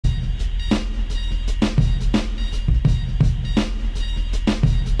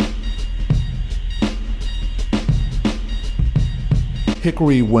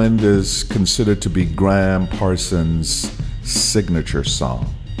Hickory Wind is considered to be Gram Parsons' signature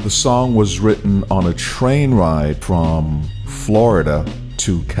song. The song was written on a train ride from Florida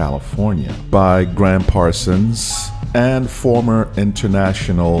to California by Gram Parsons and former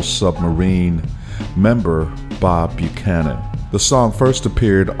International Submarine member Bob Buchanan. The song first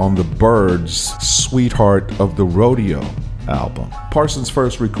appeared on the Byrds' Sweetheart of the Rodeo album. Parsons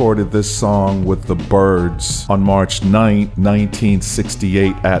first recorded this song with the Byrds on March 9,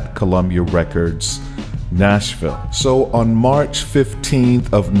 1968 at Columbia Records, Nashville. So on March 15th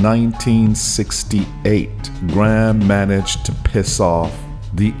of 1968, Gram managed to piss off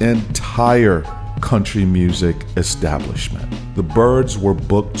the entire country music establishment. The Byrds were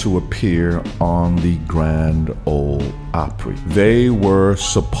booked to appear on the Grand Ole Opry. They were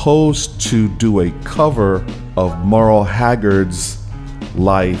supposed to do a cover of Merle Haggard's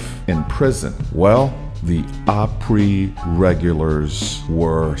Life in Prison. Well, the Opry regulars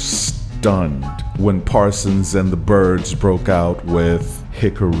were stunned when Parsons and the Byrds broke out with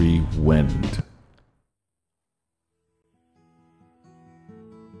Hickory Wind.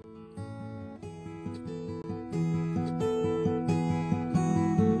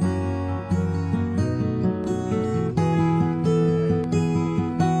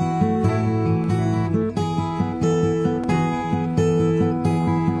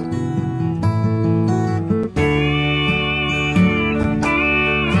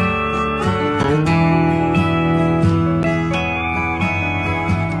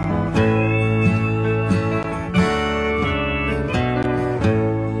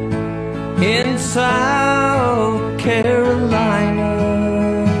 In South Carolina,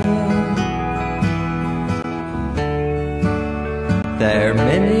 there are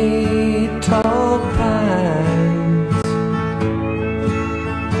many tall pines.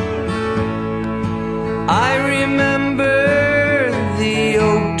 I remember the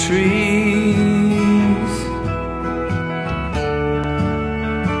oak trees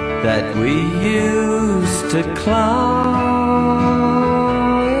that we used to climb.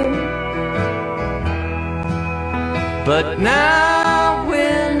 But now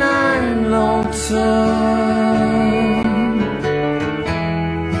when I'm lonesome,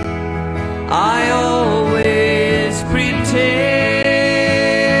 I always pretend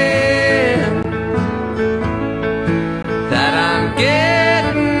that I'm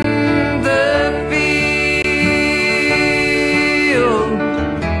getting the feel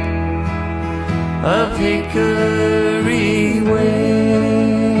of Hickory Wind.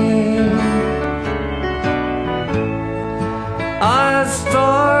 I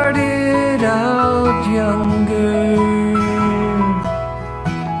started out younger,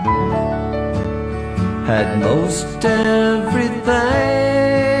 had most everything,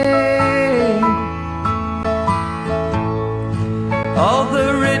 all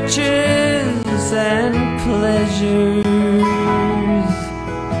the riches and pleasures.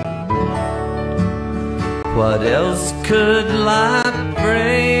 What else could life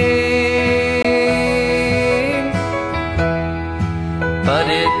bring? But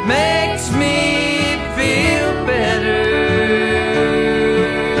it makes me feel better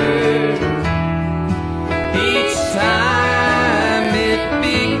each time it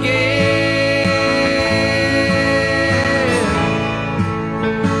begins,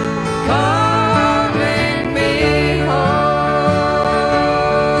 calling me home,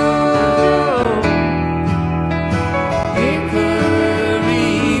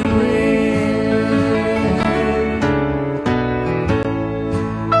 Hickory Wind.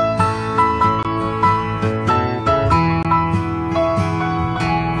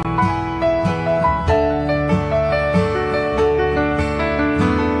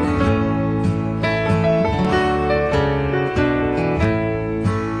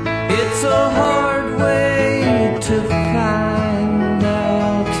 It's a hard way to find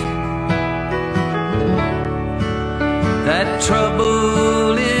out that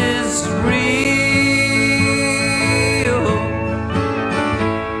trouble is real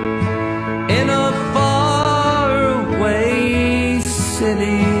in a faraway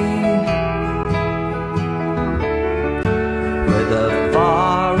city with a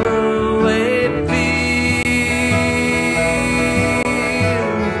faraway feel.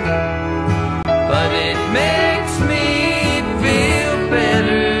 But it makes me feel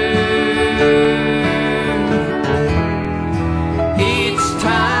better each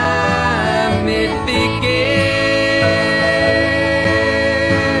time it begins,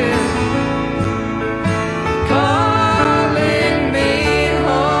 calling me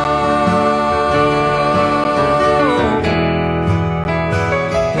home.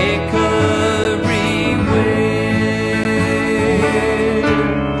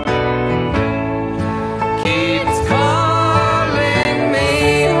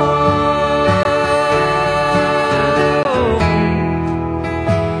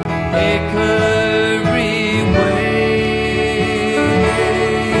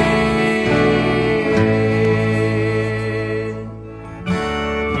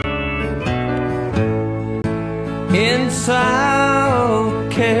 in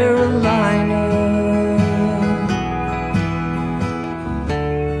South Carolina.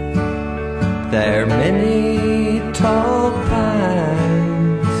 There are many tall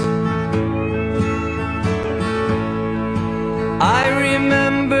pines. I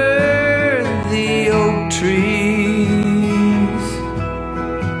remember the oak trees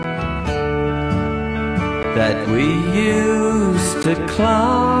that we used to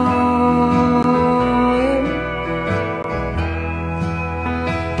climb.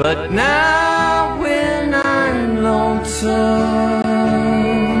 But now when I'm lonesome,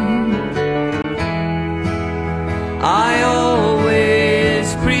 I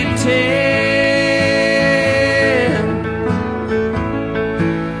always pretend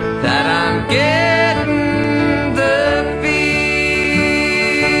that I'm getting the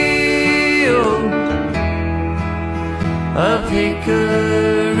feel of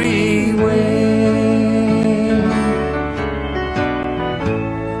Hickory wind.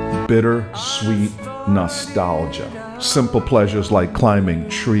 Bittersweet nostalgia. Simple pleasures like climbing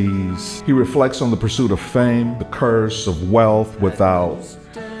trees. He reflects on the pursuit of fame, the curse of wealth without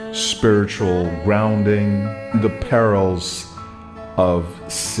spiritual grounding, the perils of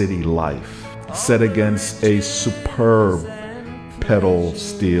city life, set against a superb pedal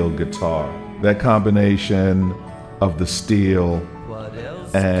steel guitar. That combination of the steel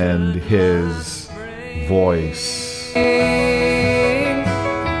and his voice.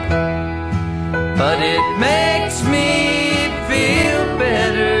 But it makes me feel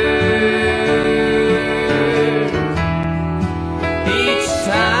better each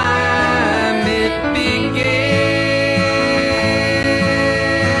time it begins,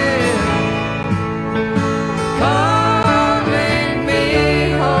 calling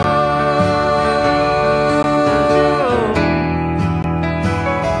me home,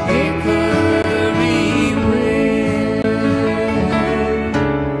 Hickory wind.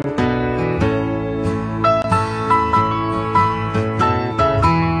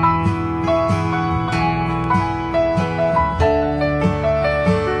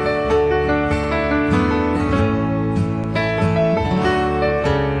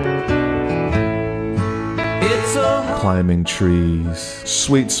 Climbing trees.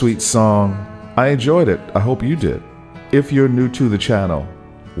 Sweet, sweet song. I enjoyed it. I hope you did. If you're new to the channel,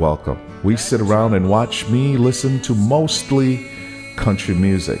 welcome. We sit around and watch me listen to mostly country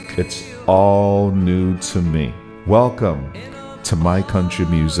music. It's all new to me. Welcome to my country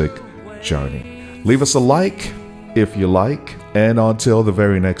music journey. Leave us a like if you like. And until the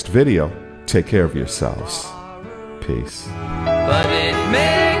very next video, take care of yourselves. Peace. But it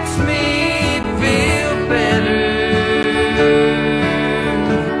may